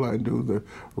people, I do the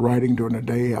writing during the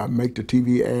day, I make the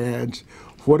TV ads,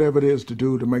 whatever it is to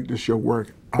do to make the show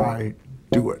work, I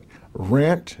do it.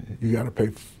 Rent, you gotta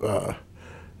pay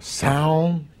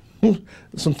sound,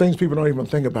 some things people don't even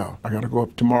think about. I gotta go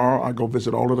up tomorrow, I go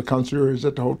visit all of the concierges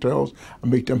at the hotels, I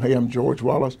meet them, hey, I'm George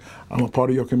Wallace, I'm a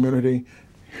part of your community,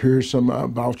 here's some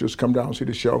vouchers, come down and see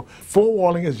the show.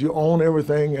 Four-walling is you own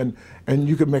everything and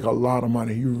you can make a lot of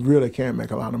money. You really can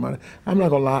make a lot of money. I'm not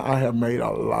gonna lie, I have made a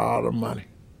lot of money.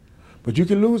 But you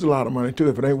can lose a lot of money too.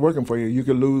 If it ain't working for you, you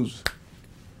can lose.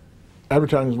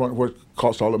 Advertising is what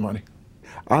costs all the money.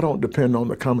 I don't depend on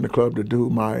the comedy club to do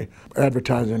my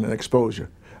advertising and exposure.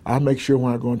 I make sure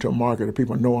when I go into a market that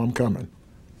people know I'm coming.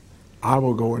 I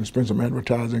will go and spend some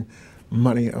advertising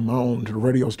money on my own to the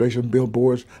radio station,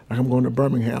 billboards, like I'm going to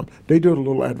Birmingham. They do a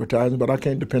little advertising, but I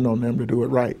can't depend on them to do it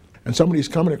right. And some of these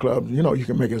comedy clubs, you know, you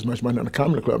can make as much money in a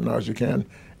comedy club now as you can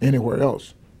anywhere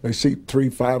else. They seat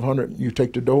 300, 500, you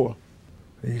take the door.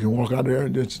 You can walk out there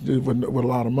and just do with a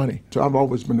lot of money. So I've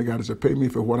always been the guy that said, pay me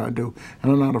for what I do,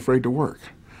 and I'm not afraid to work.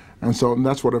 And so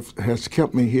that's what has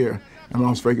kept me here in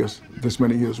Las Vegas this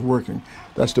many years working.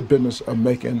 That's the business of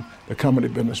making the comedy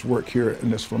business work here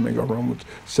in this Flamingo room with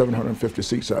 750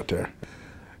 seats out there.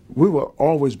 We will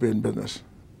always be in business.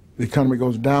 The economy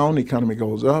goes down, the economy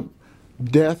goes up.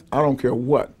 Death, I don't care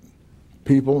what.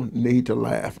 People need to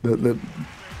laugh. The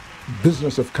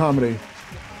business of comedy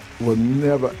will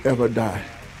never, ever die.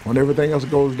 When everything else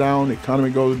goes down, the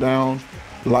economy goes down,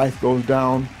 life goes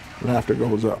down, laughter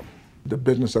goes up. The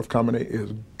business of comedy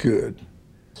is good.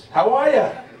 How are you?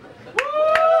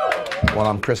 Well,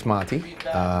 I'm Chris Monty.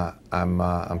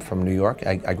 I'm from New York.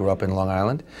 I grew up in Long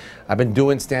Island. I've been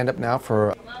doing stand-up now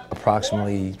for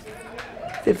approximately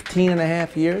 15 and a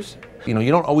half years. You know,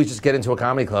 you don't always just get into a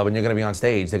comedy club and you're going to be on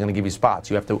stage. They're going to give you spots.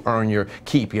 You have to earn your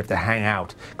keep. You have to hang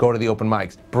out, go to the open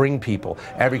mics, bring people.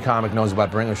 Every comic knows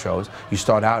about bringer shows. You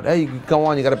start out, hey, you go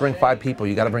on, you got to bring 5 people.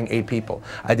 You got to bring 8 people.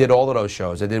 I did all of those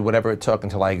shows. I did whatever it took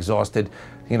until I exhausted,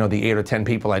 you know, the 8 or 10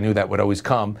 people I knew that would always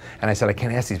come. And I said, I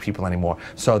can't ask these people anymore.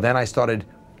 So then I started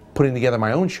putting together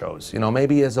my own shows. You know,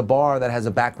 maybe as a bar that has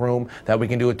a back room that we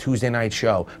can do a Tuesday night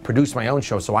show, produce my own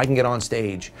show so I can get on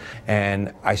stage.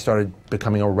 And I started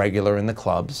becoming a regular in the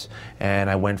clubs. And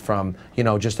I went from, you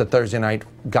know, just a Thursday night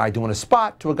guy doing a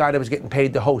spot to a guy that was getting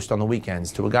paid to host on the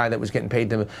weekends, to a guy that was getting paid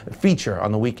to feature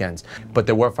on the weekends. But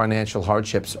there were financial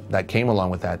hardships that came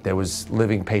along with that. There was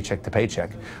living paycheck to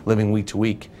paycheck, living week to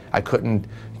week. I couldn't,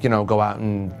 you know, go out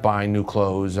and buy new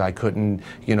clothes. I couldn't,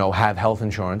 you know, have health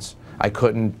insurance. I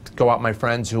couldn't go out with my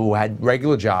friends who had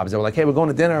regular jobs. They were like, hey, we're going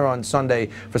to dinner on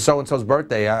Sunday for so-and-so's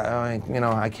birthday. You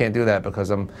know, I can't do that because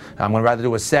I'm going to rather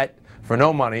do a set for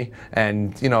no money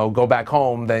and, you know, go back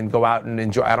home than go out and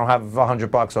enjoy. I don't have $100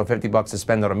 or $50 to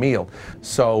spend on a meal.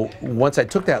 So once I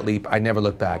took that leap, I never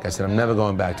looked back. I said, I'm never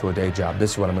going back to a day job.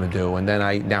 This is what I'm going to do. And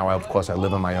then now, of course, I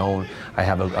live on my own. I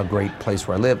have a great place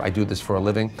where I live. I do this for a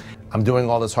living. I'm doing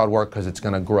all this hard work because it's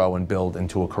going to grow and build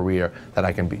into a career that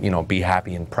I can, be, you know, be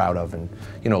happy and proud of and,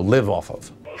 you know, live off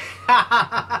of.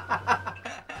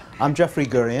 I'm Jeffrey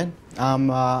Gurian. I'm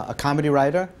a comedy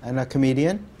writer and a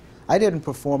comedian. I didn't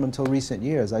perform until recent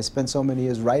years. I spent so many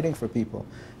years writing for people,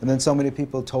 and then so many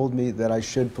people told me that I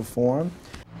should perform.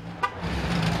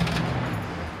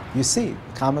 You see,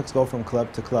 comics go from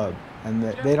club to club, and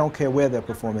they don't care where they're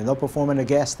performing. They'll perform in a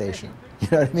gas station, you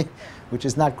know what I mean? Which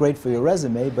is not great for your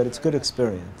resume, but it's good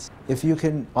experience. If you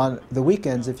can, on the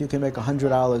weekends, if you can make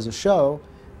 $100 a show,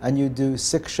 and you do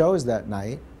 6 shows that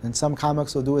night, and some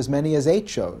comics will do as many as 8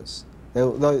 shows.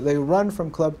 They run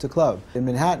from club to club. In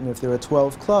Manhattan, if there are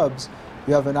 12 clubs,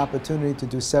 you have an opportunity to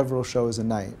do several shows a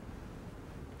night.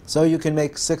 So you can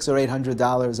make $600 or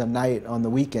 $800 a night on the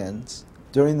weekends.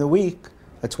 During the week,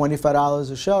 at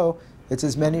 $25 a show, it's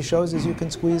as many shows as you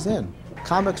can squeeze in.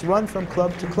 Comics run from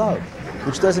club to club,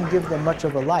 which doesn't give them much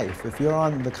of a life. If you're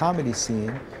on the comedy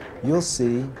scene, you'll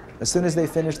see, as soon as they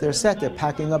finish their set, they're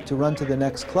packing up to run to the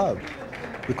next club.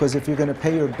 Because if you're going to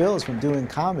pay your bills from doing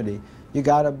comedy, you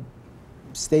got to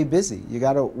stay busy. You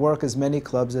got to work as many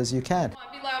clubs as you can. Come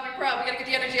on, be loud, be proud. We got to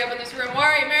get the energy up in this room. Where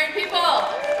are you, married people?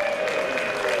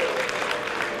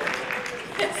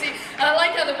 See, I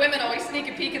like how the women always sneak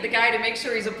a peek at the guy to make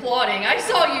sure he's applauding. I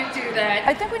saw you do that.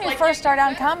 I think when you first start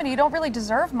out in comedy, you don't really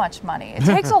deserve much money. It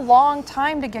takes a long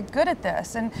time to get good at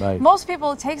this, and most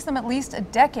people, it takes them at least a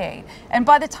decade. And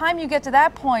by the time you get to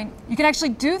that point, you can actually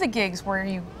do the gigs where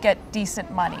you get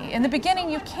decent money. In the beginning,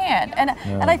 you can't, and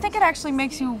I think it actually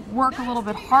makes you work a little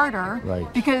bit harder,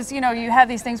 because you know you have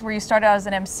these things where you start out as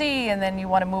an MC, and then you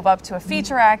want to move up to a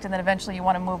feature act, and then eventually you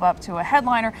want to move up to a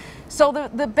headliner. So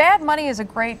the bad money is a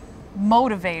great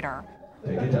motivator.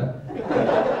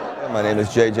 My name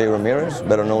is J.J. Ramirez,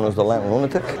 better known as the Latin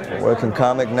Lunatic. Working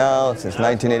comic now since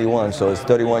 1981, so it's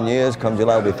 31 years. Come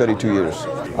July, will be 32 years.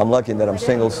 I'm lucky that I'm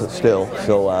single still,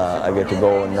 so I get to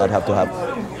go and not have to have...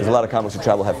 There's a lot of comics who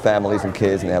travel, have families and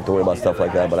kids, and they have to worry about stuff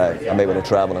like that, but I'm able to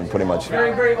travel and pretty much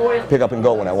pick up and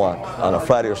go when I want. On a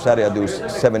Friday or Saturday, I do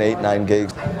 7, 8, 9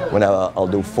 gigs. When I'll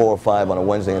do 4 or 5 on a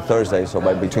Wednesday and Thursday, so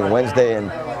between Wednesday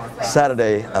and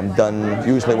Saturday, I'm done,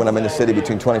 usually when I'm in the city,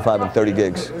 between 25 and 30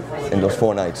 gigs in those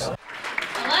 4 nights.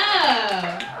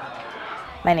 Hello.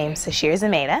 My name's Sashir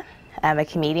Zameda. I'm a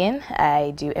comedian.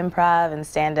 I do improv and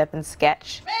stand-up and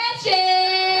sketch.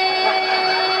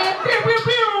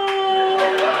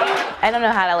 I don't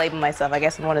know how to label myself. I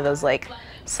guess I'm one of those like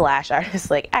slash artists,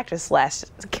 like actress slash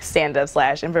stand-up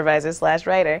slash improviser slash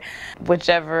writer.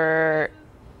 Whichever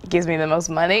gives me the most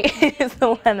money is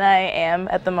the one I am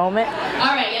at the moment. All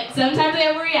right, yep, sometimes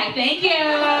I overreact. Thank you.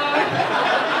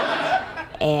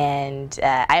 And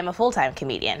I am a full-time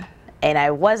comedian. And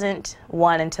I wasn't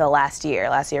one until last year.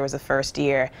 Last year was the first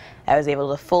year I was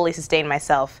able to fully sustain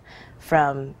myself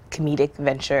from comedic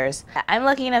ventures. I'm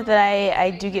lucky enough that I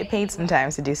do get paid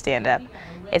sometimes to do stand-up.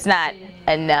 It's not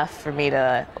enough for me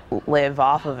to live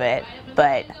off of it,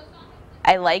 but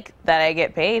I like that I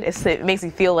get paid. It makes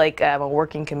me feel like I'm a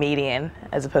working comedian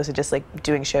as opposed to just like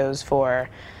doing shows for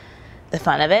the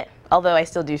fun of it. Although I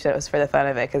still do shows for the fun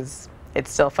of it because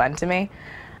it's still fun to me.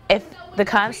 If the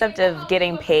concept of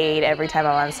getting paid every time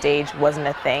I'm on stage wasn't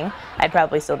a thing, I'd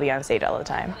probably still be on stage all the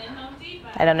time.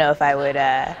 I don't know if I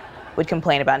would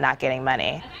complain about not getting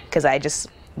money because I just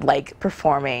like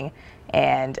performing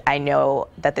and I know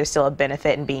that there's still a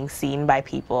benefit in being seen by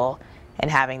people and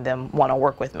having them want to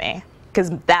work with me because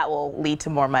that will lead to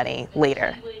more money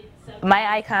later.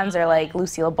 My icons are like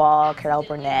Lucille Ball, Carol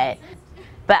Burnett,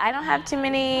 but I don't have too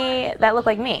many that look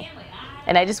like me.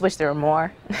 And I just wish there were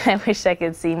more. I wish I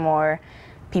could see more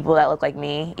people that look like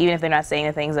me, even if they're not saying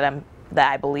the things that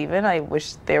I believe in. I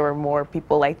wish there were more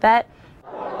people like that.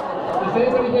 Is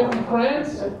anybody here from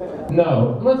France?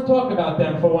 No. Let's talk about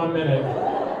them for 1 minute.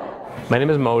 My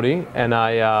name is Modi, and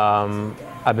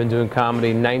I've been doing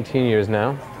comedy 19 years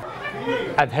now.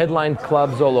 I've headlined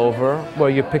clubs all over where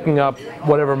you're picking up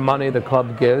whatever money the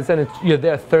club gives, and you're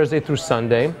there Thursday through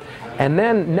Sunday. And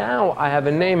then now I have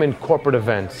a name in corporate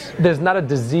events. There's not a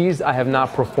disease I have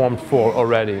not performed for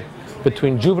already.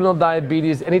 Between juvenile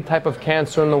diabetes, any type of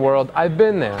cancer in the world, I've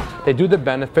been there. They do the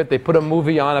benefit, they put a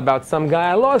movie on about some guy,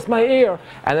 I lost my ear,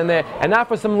 and then and now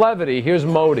for some levity, here's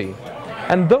Modi.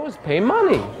 And those pay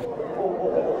money.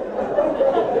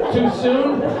 Too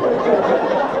soon?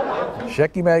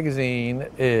 Shecky magazine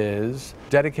is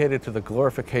dedicated to the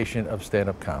glorification of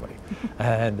stand-up comedy.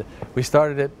 And we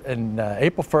started it in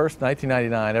April 1st,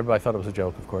 1999. Everybody thought it was a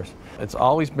joke, of course. It's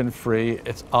always been free.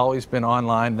 It's always been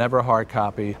online, never a hard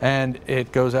copy. And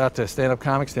it goes out to stand-up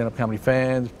comics, stand-up comedy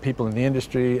fans, people in the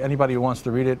industry, anybody who wants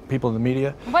to read it, people in the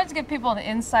media. We wanted to give people an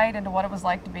insight into what it was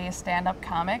like to be a stand-up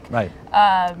comic. Right.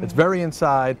 It's very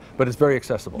inside, but it's very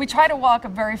accessible. We try to walk a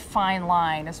very fine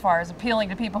line as far as appealing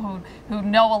to people who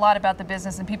know a lot about the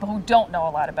business and people who don't know a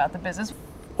lot about the business.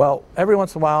 Well, every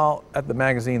once in a while at the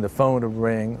magazine, the phone would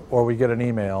ring or we get an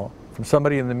email from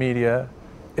somebody in the media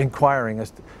inquiring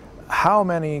as to how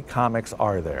many comics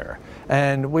are there.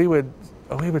 And we would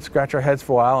scratch our heads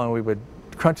for a while and we would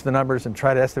crunch the numbers and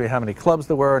try to estimate how many clubs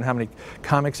there were and how many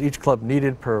comics each club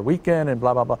needed per weekend and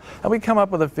blah, blah, blah. And we'd come up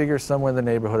with a figure somewhere in the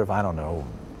neighborhood of, I don't know,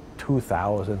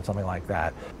 2,000, something like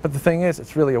that. But the thing is,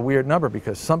 it's really a weird number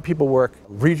because some people work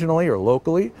regionally or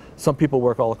locally. Some people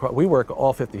work all across. We work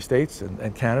all 50 states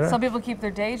and Canada. Some people keep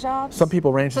their day jobs. Some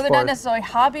people range so as they're far not necessarily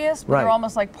hobbyists, but Right. they're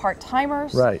almost like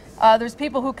part-timers. Right. There's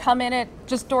people who come in it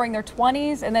just during their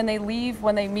 20s and then they leave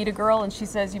when they meet a girl and she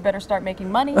says, you better start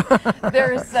making money.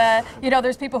 There's,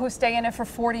 there's people who stay in it for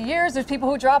 40 years. There's people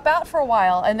who drop out for a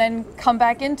while and then come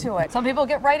back into it. Some people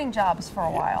get writing jobs for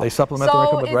a while. They supplement their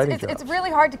income with writing jobs. It's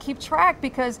really hard to keep track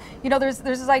because, there's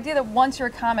this idea that once you're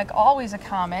a comic, always a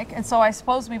comic. And so I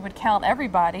suppose we would count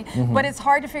everybody. Mm-hmm. But it's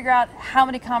hard to figure out how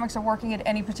many comics are working at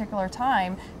any particular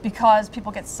time because people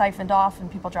get siphoned off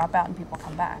and people drop out and people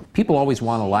come back. People always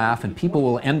want to laugh, and people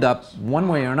will end up one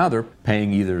way or another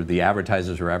paying either the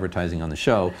advertisers who are advertising on the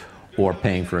show or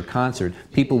paying for a concert.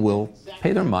 People will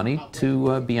pay their money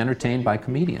to be entertained by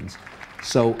comedians.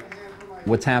 So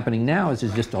what's happening now is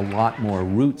there's just a lot more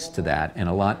roots to that and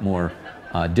a lot more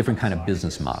different kind of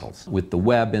business models. With the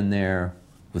web in there,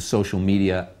 with social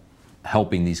media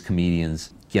helping these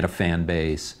comedians get a fan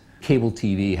base, cable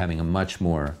TV having a much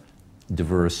more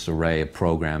diverse array of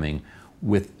programming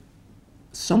with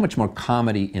so much more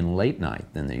comedy in late night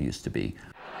than there used to be.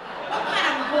 What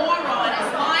kind of moron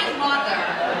is my mother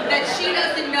that she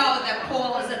doesn't know that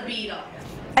Paul is a Beatle?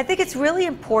 I think it's really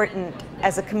important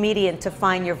as a comedian to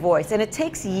find your voice, and it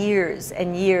takes years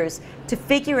and years to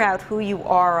figure out who you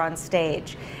are on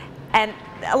stage. And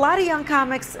a lot of young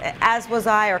comics, as was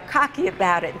I, are cocky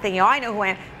about it and thinking, oh, I know who I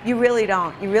am. You really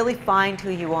don't. You really find who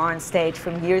you are on stage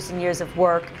from years and years of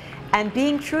work and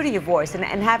being true to your voice and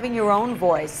having your own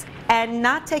voice and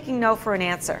not taking no for an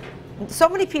answer. So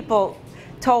many people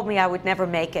told me I would never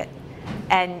make it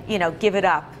and, give it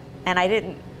up, and I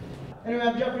didn't. Anyway,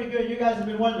 I'm Jeffrey Good. You guys have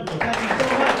been wonderful. Thank you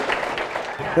so much.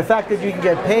 The fact that you can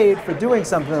get paid for doing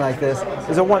something like this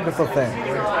is a wonderful thing.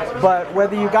 But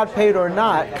whether you got paid or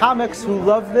not, comics who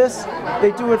love this,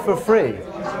 they do it for free.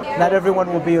 Not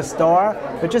everyone will be a star,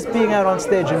 but just being out on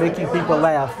stage and making people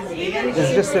laugh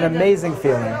is just an amazing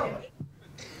feeling.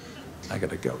 I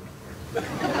gotta go.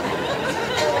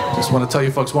 Just want to tell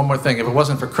you folks one more thing. If it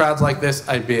wasn't for crowds like this,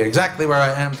 I'd be exactly where I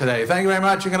am today. Thank you very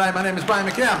much, and good night. My name is Brian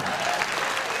McKim.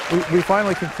 We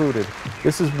finally concluded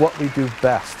this is what we do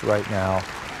best right now,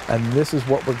 and this is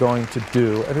what we're going to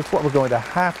do, and it's what we're going to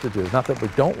have to do. Not that we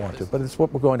don't want to, but it's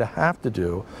what we're going to have to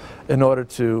do in order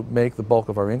to make the bulk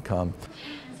of our income.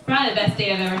 It's probably the best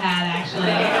day I've ever had,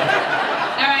 actually.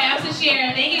 All right, I'm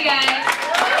Sashira. Thank you, guys.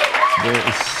 There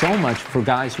is so much for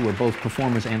guys who are both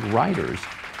performers and writers.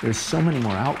 There's so many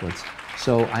more outlets.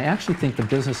 So I actually think the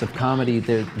business of comedy,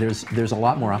 there's a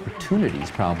lot more opportunities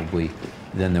probably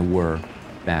than there were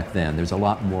back then. There's a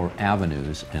lot more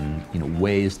avenues and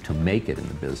ways to make it in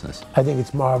the business. I think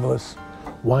it's marvelous.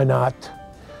 Why not?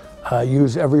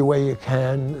 Use every way you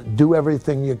can, do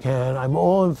everything you can. I'm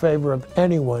all in favor of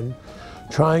anyone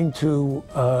trying to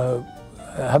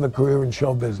have a career in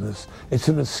show business. It's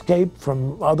an escape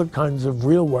from other kinds of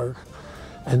real work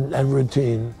and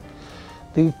routine.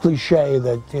 The cliche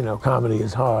that comedy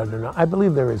is hard, and I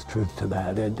believe there is truth to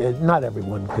that. Not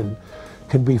everyone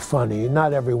can be funny.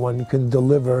 Not everyone can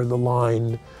deliver the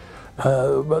line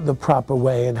the proper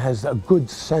way and has a good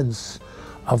sense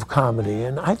of comedy.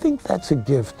 And I think that's a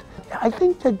gift. I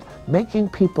think that making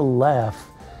people laugh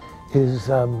is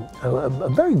a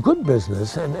very good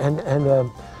business and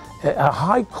a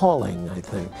high calling, I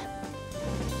think.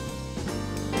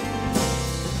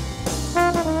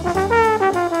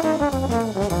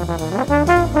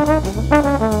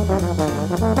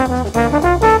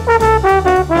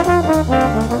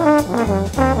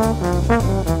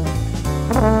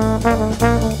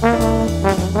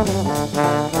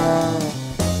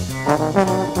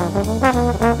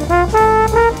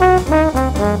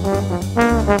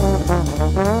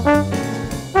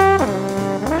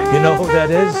 You know who that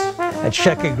is? That's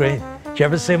Shecky, Greene. Did you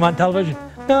ever see him on television?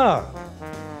 No.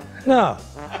 No.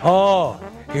 Oh,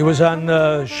 he was on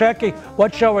Shecky.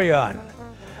 What show were you on?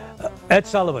 Ed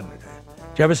Sullivan.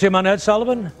 Did you ever see him on Ed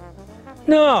Sullivan?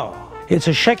 No. It's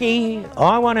a Shecky.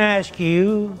 I want to ask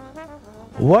you,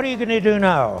 what are you going to do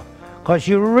now? Because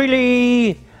you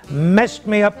really messed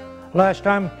me up last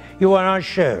time you were on our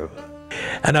show.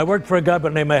 And I worked for a guy by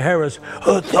the name of Harris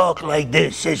who talked like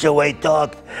this, is the way he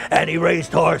talked, and he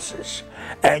raised horses.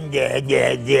 And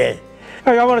Hey,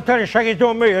 I want to tell you, Shecky's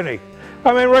doing me, isn't he?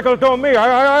 I mean, Rickle's doing me.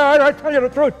 I tell you the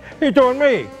truth, he's doing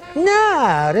me.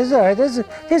 No,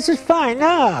 this is fine,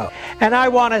 no. And I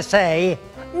want to say,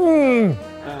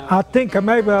 I think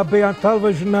maybe I'll be on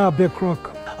television now, Big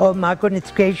Crook. Oh, my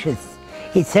goodness gracious.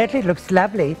 He certainly looks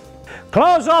lovely.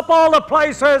 Close up all the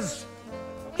places.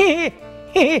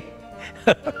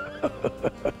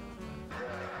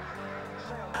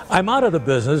 I'm out of the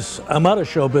business. I'm out of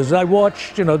show business. I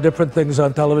watch, different things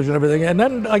on television and everything. And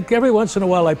then, every once in a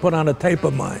while, I put on a tape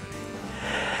of mine.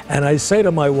 And I say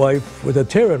to my wife, with a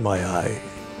tear in my eye,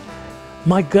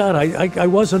 my God, I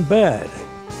wasn't bad.